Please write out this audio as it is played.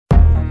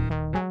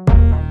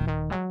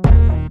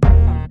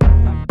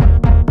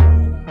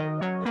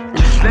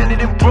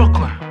landed in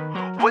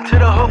Brooklyn. Went to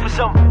the hood for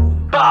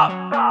some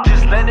bop.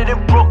 Just landed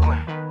in Brooklyn.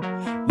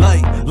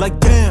 Like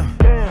damn,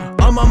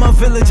 I'm on my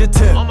villager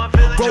tip.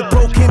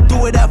 Bro came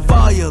through with that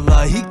fire,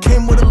 like he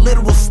came with a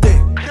literal stick.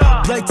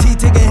 Black tea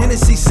taking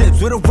Hennessy sips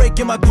with a rake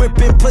in my grip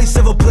in place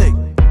of a blick.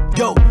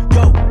 Yo,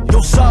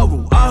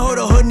 sorrow, I heard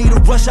a hood need a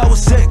rush hour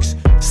 6.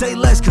 Say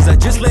less cause I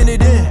just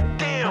landed in.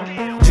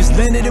 Just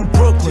landed in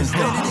Brooklyn.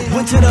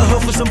 Went to the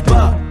hood for some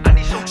bop.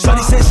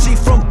 Shawty said she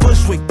from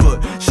Bushwick,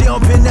 but she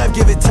on pin nap,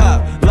 give it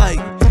top. Like,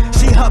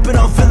 she hopping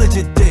on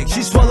villager dick.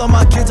 She swallow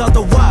my kids out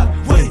the wop.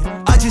 Wait,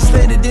 I just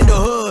landed in the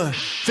hood.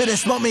 Finna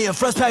smoke me a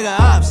fresh pack of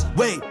ops.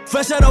 Wait,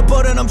 fresh out of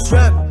boat and I'm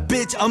strapped.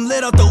 Bitch, I'm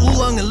lit out the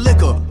oolong and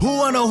liquor. Who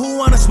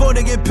wanna smoke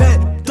to get pet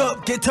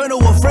up? Get turned to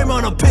a frame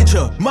on a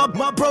picture. My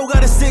bro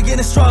got a stick in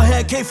a straw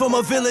hat. Came from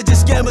a village of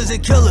scammers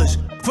and killers.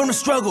 From the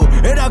struggle,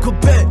 and I could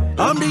bet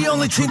I'm the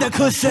only team that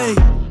could say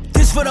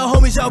this for the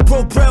homies out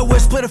broke bread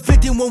with. Split a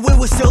 50 when we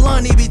was still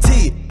on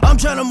EBT. I'm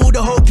tryna move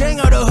the whole gang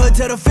out the hood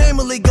to the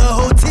family. Good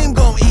whole team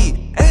gon' eat.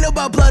 Ain't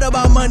about blood,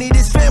 about money,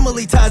 this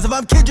family ties. If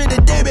I'm Kindred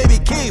today, baby,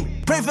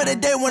 keep. Pray for the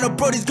day when the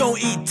brodies gon'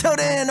 eat. Till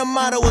the end, the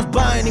motto was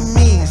by any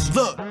means.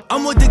 Look,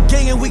 I'm with the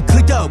gang and we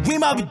clicked up. We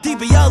might be deep,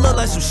 but y'all look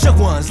like some shook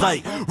ones.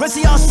 Like, rest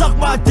of y'all suck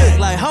my dick.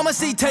 Like, how much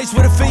see taste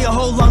with a finger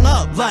whole lung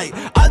up? Like,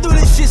 I do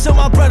this shit so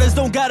my brothers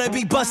don't gotta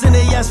be busting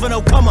their ass for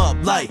no come up.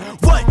 Like,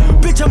 what?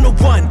 Bitch, I'm the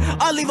one.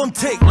 I leave them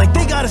tick like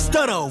they got a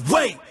stutter.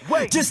 Wait,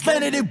 just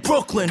landed in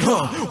Brooklyn,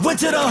 huh? Went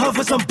to the hood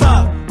for some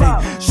bop.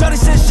 Shawty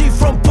said she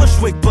from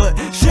Bushwick, but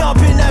she up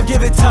in that,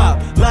 give it top.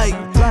 Like,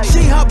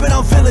 she hopping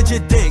on villager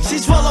dick. She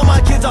swallow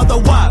my kids out the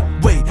wop.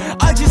 Wait,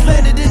 I just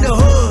landed in the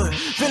hood.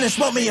 Finna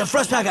smoke me a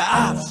fresh pack of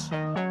ops.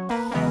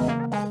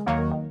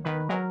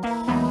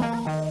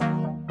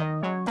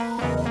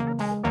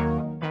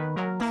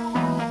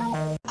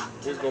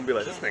 It's gonna be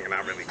like, this nigga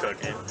not really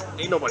cooking.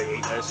 Ain't nobody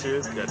ate that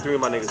shit. Yeah, 3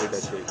 of my niggas ate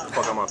that shit.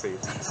 Fuck out my face.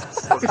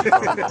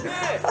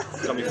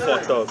 Got me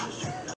fucked up.